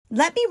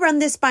"Let me run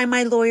this by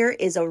my lawyer"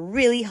 is a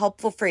really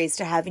helpful phrase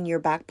to have in your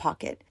back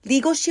pocket.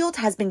 Legal Shield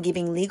has been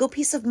giving legal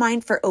peace of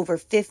mind for over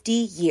 50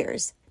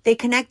 years. They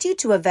connect you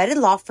to a vetted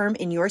law firm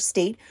in your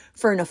state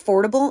for an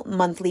affordable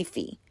monthly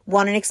fee.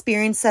 Want an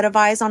experienced set of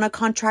eyes on a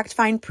contract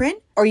fine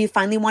print? Or you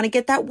finally want to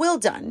get that will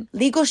done?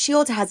 Legal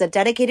Shield has a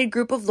dedicated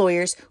group of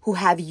lawyers who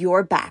have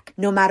your back,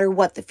 no matter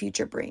what the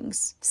future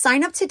brings.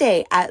 Sign up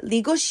today at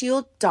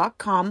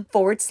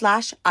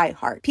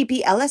LegalShield.com/iHeart.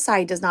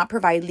 PPLSI does not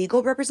provide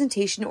legal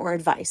representation or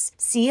advice.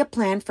 See a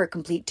plan for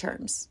complete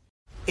terms.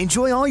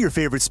 Enjoy all your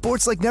favorite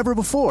sports like never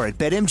before at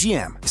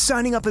BetMGM.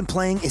 Signing up and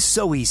playing is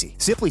so easy.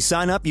 Simply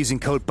sign up using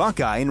code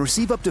Buckeye and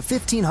receive up to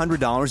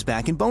 $1,500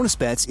 back in bonus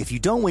bets if you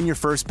don't win your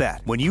first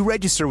bet. When you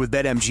register with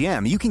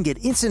BetMGM, you can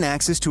get instant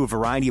access to a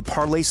variety of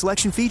parlay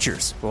selection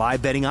features,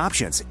 live betting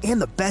options,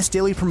 and the best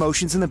daily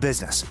promotions in the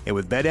business. And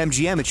with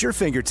BetMGM at your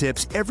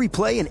fingertips, every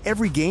play and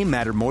every game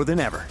matter more than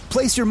ever.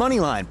 Place your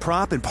moneyline,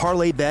 prop, and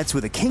parlay bets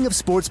with the king of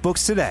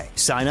sportsbooks today.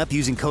 Sign up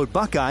using code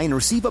Buckeye and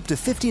receive up to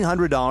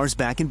 $1,500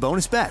 back in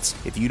bonus bets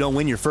if you don't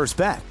win your first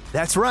bet.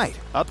 That's right,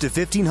 up to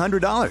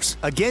 $1,500.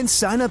 Again,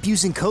 sign up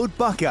using code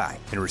Buckeye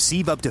and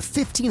receive up to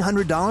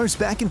 $1,500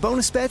 back in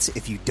bonus bets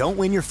if you don't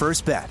win your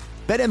first bet.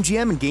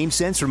 BetMGM and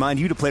GameSense remind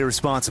you to play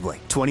responsibly.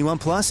 21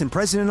 plus and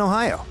present in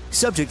Ohio.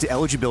 Subject to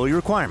eligibility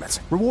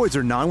requirements. Rewards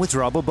are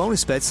non-withdrawable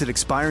bonus bets that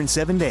expire in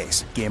 7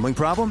 days. Gambling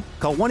problem?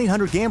 Call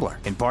 1-800-GAMBLER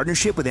in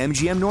partnership with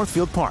MGM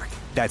Northfield Park.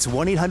 That's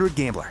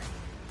 1-800-GAMBLER.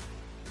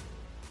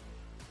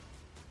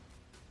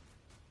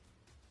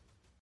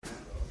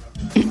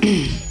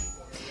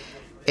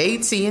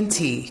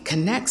 AT&T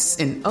connects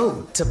an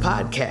ode to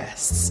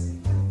podcasts.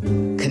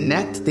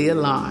 Connect the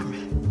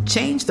alarm.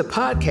 Change the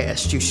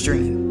podcast you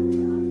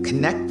stream.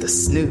 Connect the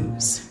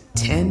snooze.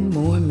 10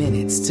 more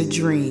minutes to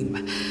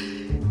dream.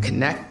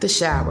 Connect the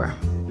shower.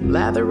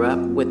 Lather up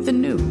with the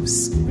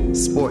news.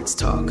 Sports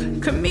talk,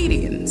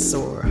 comedians,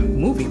 or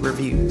movie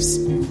reviews.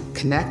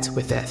 Connect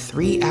with that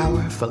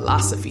 3-hour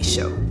philosophy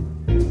show.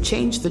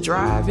 Change the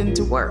drive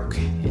into work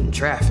in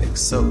traffic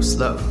so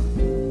slow.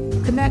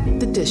 Connect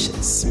the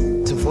dishes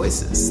to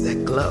voices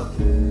that glow.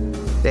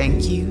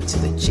 Thank you to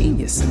the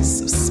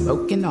geniuses of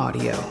spoken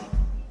audio.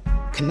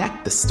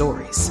 Connect the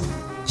stories.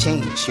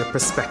 Change your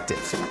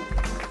perspective.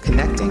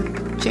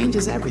 Connecting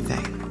changes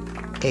everything.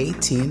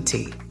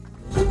 AT&T.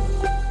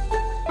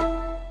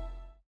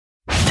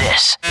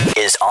 This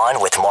is On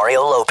with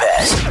Mario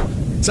Lopez.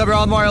 What's up,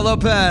 y'all? Mario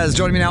Lopez.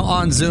 Joining me now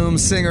on Zoom,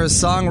 singer,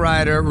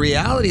 songwriter,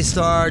 reality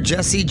star,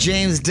 Jesse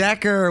James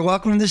Decker.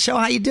 Welcome to the show.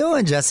 How you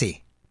doing, Jesse?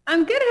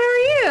 I'm good. How are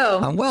you?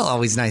 I'm well.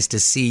 Always nice to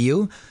see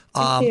you.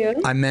 Thank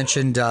you. I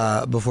mentioned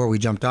before we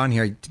jumped on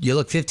here, you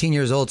look 15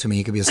 years old to me.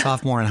 You could be a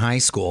sophomore in high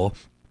school.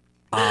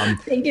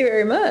 Thank you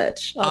very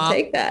much. I'll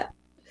take that.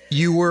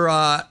 You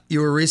were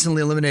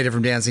recently eliminated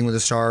from Dancing with the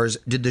Stars.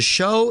 Did the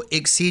show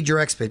exceed your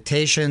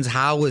expectations?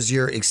 How was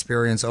your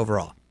experience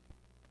overall?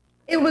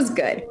 It was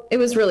good. It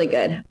was really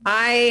good.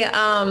 I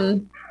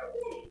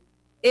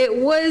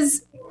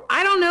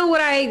don't know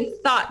what I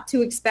thought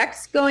to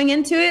expect going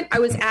into it. I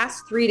was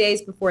asked 3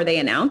 days before they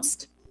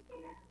announced.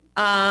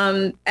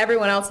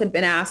 Everyone else had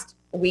been asked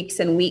weeks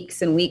and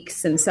weeks and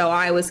weeks. And so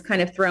I was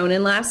kind of thrown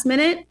in last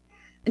minute.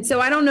 And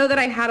so I don't know that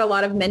I had a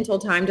lot of mental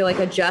time to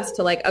adjust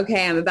to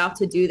okay, I'm about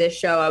to do this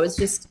show. I was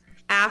just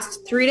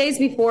asked 3 days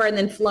before and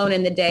then flown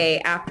in the day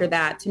after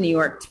that to New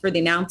York for the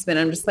announcement.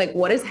 I'm just like,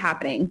 what is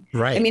happening?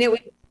 Right. I mean, it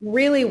was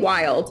really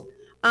wild.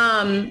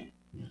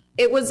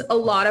 It was a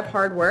lot of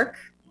hard work.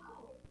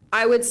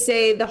 I would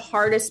say the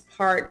hardest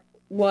part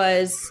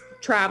was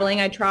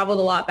traveling. I traveled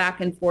a lot back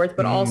and forth,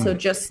 but also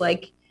just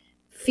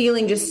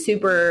feeling just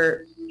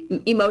super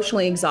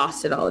emotionally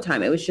exhausted all the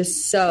time. It was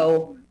just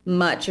so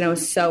much. And I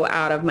was so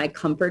out of my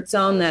comfort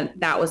zone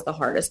that was the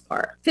hardest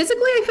part.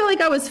 Physically, I feel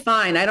like I was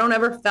fine. I don't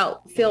ever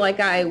feel like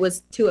I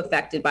was too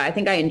affected by it. I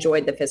think I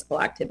enjoyed the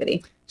physical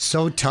activity.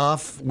 So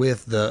tough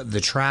with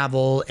the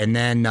travel. And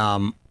then,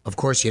 of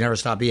course, you never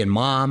stop being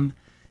mom.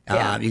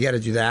 Yeah. You got to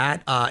do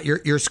that.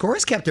 Your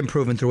scores kept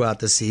improving throughout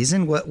the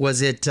season. What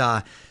was it?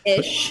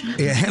 Ish.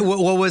 Yeah,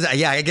 what was it?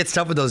 Yeah, it gets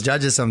tough with those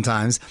judges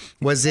sometimes.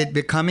 Was it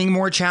becoming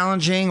more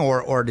challenging,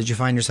 or did you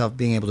find yourself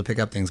being able to pick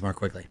up things more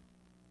quickly?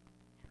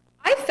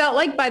 I felt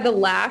like by the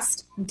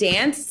last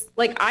dance,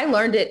 I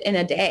learned it in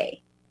a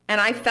day. And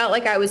I felt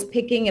like I was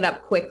picking it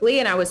up quickly,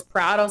 and I was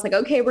proud. I was like,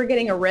 okay, we're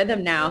getting a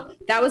rhythm now.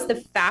 That was the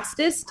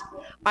fastest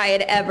I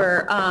had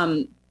ever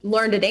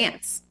learned to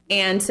dance.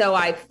 And so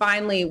I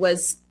finally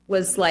was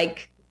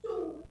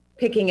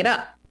picking it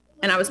up,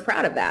 and I was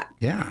proud of that.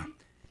 Yeah.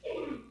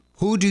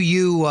 Who do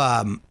you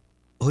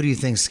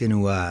think's going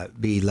to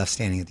be left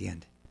standing at the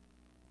end?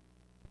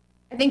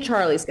 I think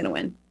Charlie's going to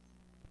win.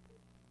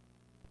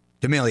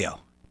 D'Amelio.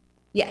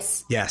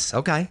 Yes. Yes.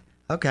 Okay.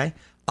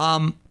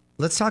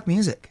 Let's talk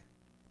music.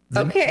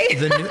 Okay.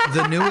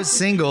 The newest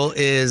single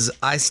is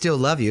 "I Still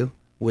Love You"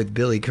 with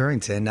Billy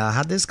Currington.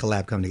 How'd this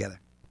collab come together?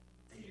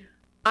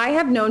 I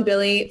have known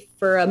Billy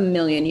for a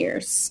million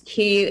years.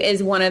 He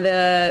is one of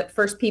the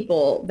first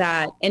people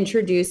that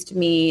introduced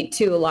me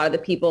to a lot of the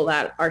people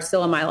that are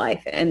still in my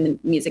life in the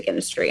music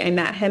industry. I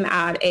met him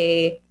at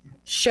a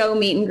show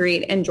meet and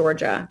greet in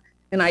Georgia.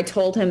 And I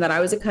told him that I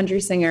was a country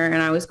singer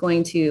and I was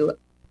going to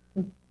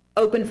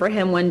open for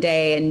him one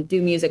day and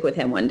do music with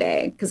him one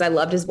day because I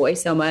loved his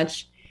voice so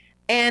much.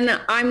 And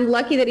I'm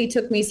lucky that he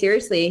took me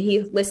seriously. He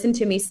listened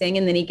to me sing,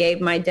 and then he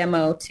gave my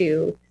demo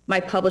to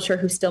my publisher,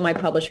 who's still my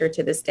publisher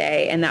to this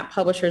day. And that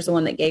publisher is the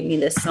one that gave me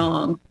this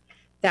song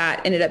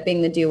that ended up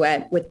being the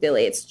duet with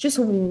Billy. It's just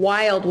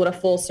wild what a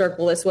full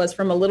circle this was,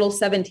 from a little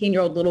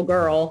 17-year-old little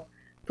girl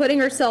putting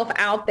herself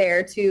out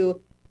there to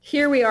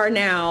here we are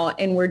now,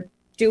 and we're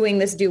doing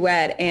this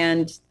duet,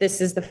 and this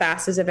is the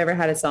fastest I've ever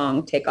had a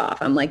song take off.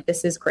 I'm like,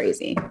 this is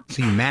crazy.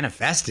 So you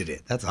manifested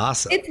it. That's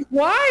awesome. It's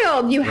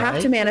wild. You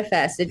have to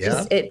manifest.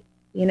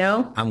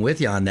 I'm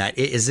with you on that.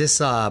 Is this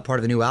part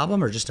of the new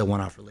album or just a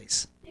one-off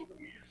release?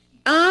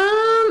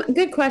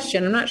 Good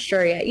question. I'm not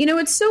sure yet.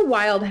 It's so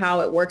wild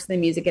how it works in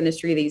the music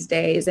industry these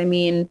days. I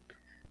mean,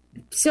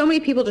 so many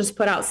people just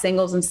put out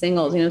singles and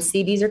singles.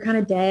 CDs are kind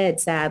of dead,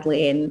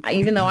 sadly. And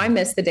even though I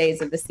miss the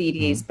days of the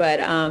CDs, but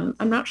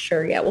I'm not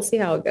sure yet. We'll see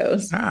how it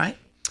goes. All right.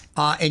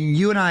 And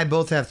you and I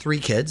both have 3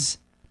 kids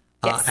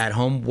at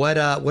home. What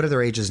are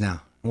their ages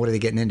now? What are they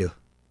getting into?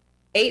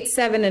 8,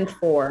 7, and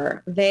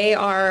 4. They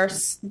are,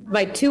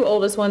 my 2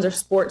 oldest ones are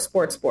sports.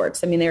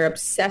 I mean, they're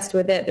obsessed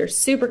with it. They're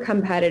super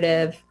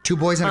competitive. 2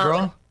 boys and a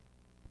girl?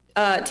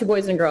 2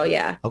 boys and a girl,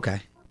 yeah. Okay.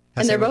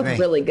 And they're both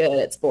really good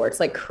at sports,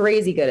 like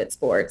crazy good at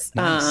sports.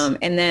 Nice.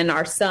 And then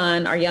our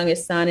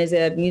youngest son is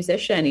a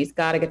musician. He's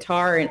got a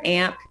guitar and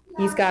amp.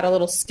 He's got a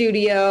little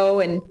studio,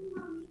 and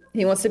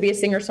he wants to be a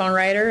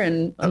singer-songwriter.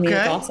 And I mean,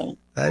 it's awesome.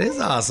 That is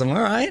awesome.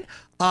 All right.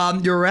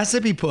 Your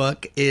recipe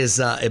book is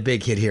a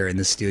big hit here in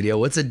the studio.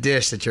 What's a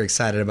dish that you're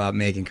excited about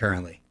making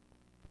currently?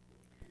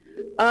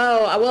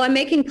 Oh, well, I'm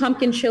making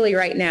pumpkin chili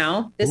right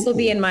now. This will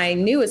be in my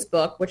newest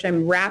book, which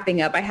I'm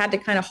wrapping up. I had to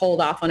kind of hold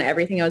off on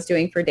everything I was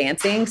doing for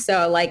dancing.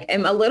 So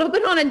I'm a little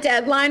bit on a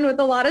deadline with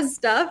a lot of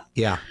stuff.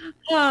 Yeah.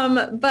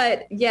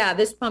 But yeah,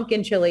 this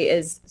pumpkin chili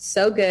is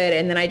so good.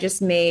 And then I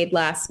just made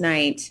last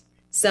night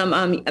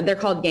some, they're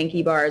called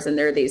Yankee bars, and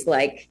they're these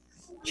like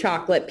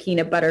chocolate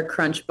peanut butter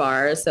crunch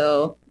bars.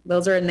 So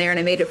those are in there. And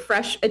I made a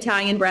fresh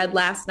Italian bread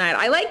last night.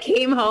 I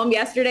came home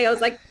yesterday. I was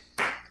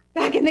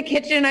back in the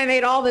kitchen. I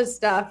made all this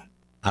stuff.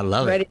 I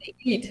love ready it. To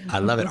eat. I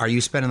love it. Are you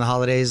spending the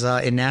holidays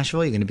in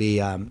Nashville? You're going to be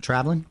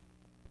traveling?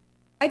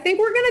 I think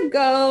we're going to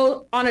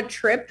go on a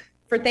trip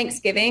for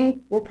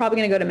Thanksgiving. We're probably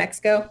going to go to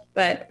Mexico,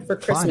 but for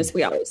Christmas,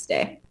 we always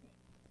stay.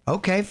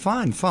 Okay,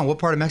 fun. What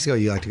part of Mexico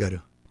do you like to go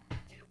to?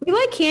 We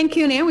like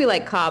Cancun and we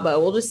like Cabo.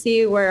 We'll just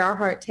see where our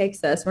heart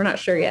takes us. We're not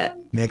sure yet.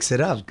 Mix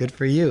it up. Good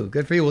for you.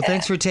 Well,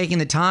 thanks for taking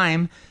the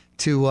time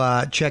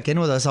to check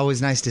in with us.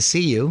 Always nice to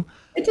see you.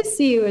 Good to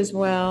see you as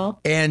well.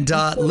 And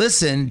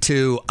listen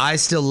to I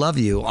Still Love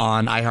You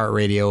on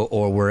iHeartRadio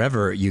or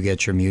wherever you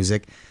get your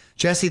music.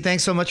 Jessie,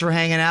 thanks so much for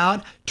hanging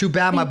out. Too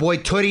bad my boy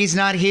Tootie's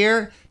not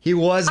here. He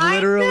was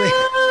literally...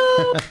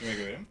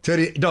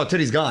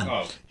 Tootie's gone.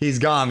 Oh. He's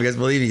gone because,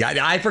 believe me,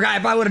 I forgot.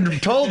 If I would have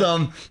told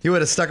him, he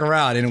would have stuck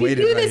around and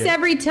waited. You do this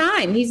every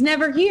time. He's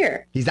never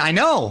here. I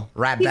know,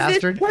 bastard.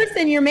 He's this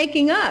person you're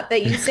making up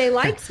that you say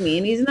likes me,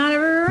 and he's not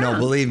ever around. No,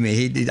 believe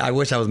me. I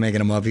wish I was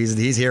making him up.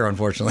 He's here,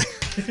 unfortunately.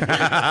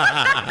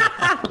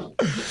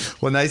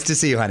 Well, nice to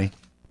see you, honey.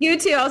 You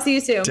too. I'll see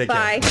you soon. Take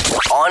Bye. care.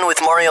 On with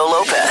Mario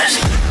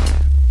Lopez.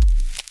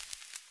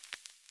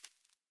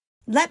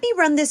 Let me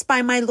run this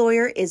by my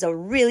lawyer is a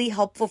really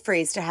helpful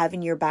phrase to have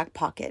in your back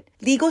pocket.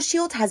 Legal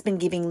Shield has been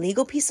giving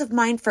legal peace of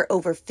mind for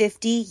over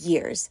 50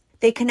 years.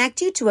 They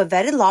connect you to a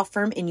vetted law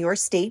firm in your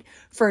state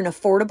for an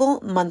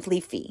affordable monthly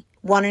fee.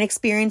 Want an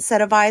experienced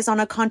set of eyes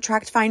on a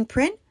contract fine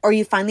print? Or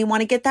you finally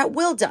want to get that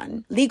will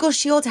done? Legal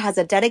Shield has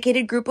a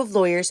dedicated group of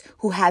lawyers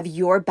who have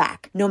your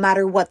back, no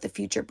matter what the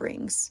future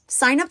brings.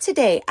 Sign up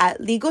today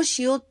at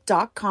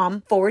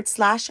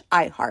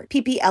LegalShield.com/iHeart.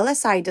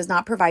 PPLSI does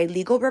not provide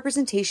legal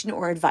representation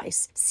or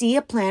advice. See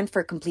a plan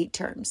for complete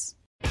terms.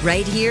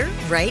 Right here,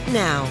 right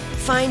now.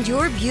 Find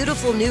your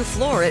beautiful new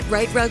floor at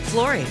Right Rug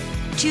Flooring.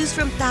 Choose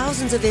from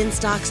thousands of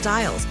in-stock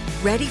styles,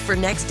 ready for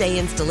next day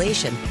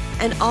installation,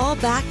 and all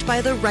backed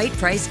by the right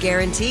price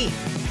guarantee.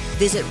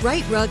 Visit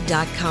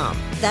rightrug.com.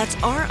 That's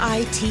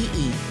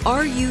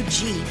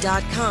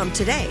RITERUG.com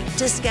today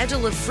to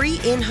schedule a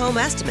free in-home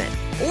estimate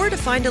or to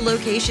find a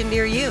location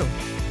near you.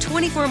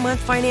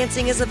 24-month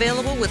financing is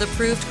available with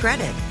approved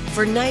credit.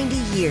 For 90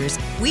 years,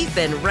 we've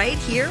been right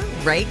here,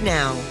 right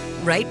now.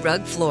 Right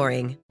Rug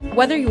Flooring.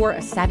 Whether you're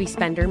a savvy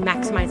spender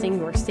maximizing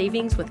your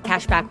savings with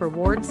cashback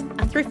rewards,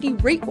 a thrifty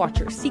rate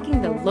watcher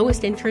seeking the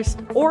lowest interest,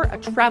 or a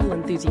travel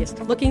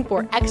enthusiast looking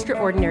for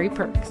extraordinary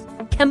perks,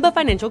 Kemba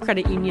Financial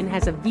Credit Union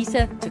has a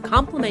visa to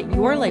complement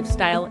your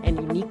lifestyle and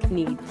unique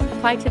needs.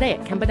 Apply today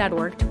at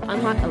Kemba.org to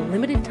unlock a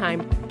limited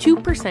time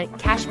 2%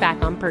 cash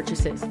back on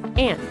purchases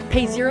and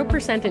pay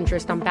 0%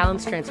 interest on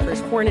balance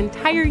transfers for an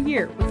entire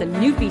year with a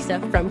new visa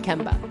from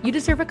Kemba. You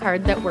deserve a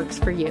card that works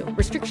for you.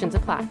 Restrictions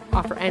apply.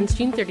 Offer ends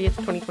June 30th,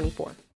 2024.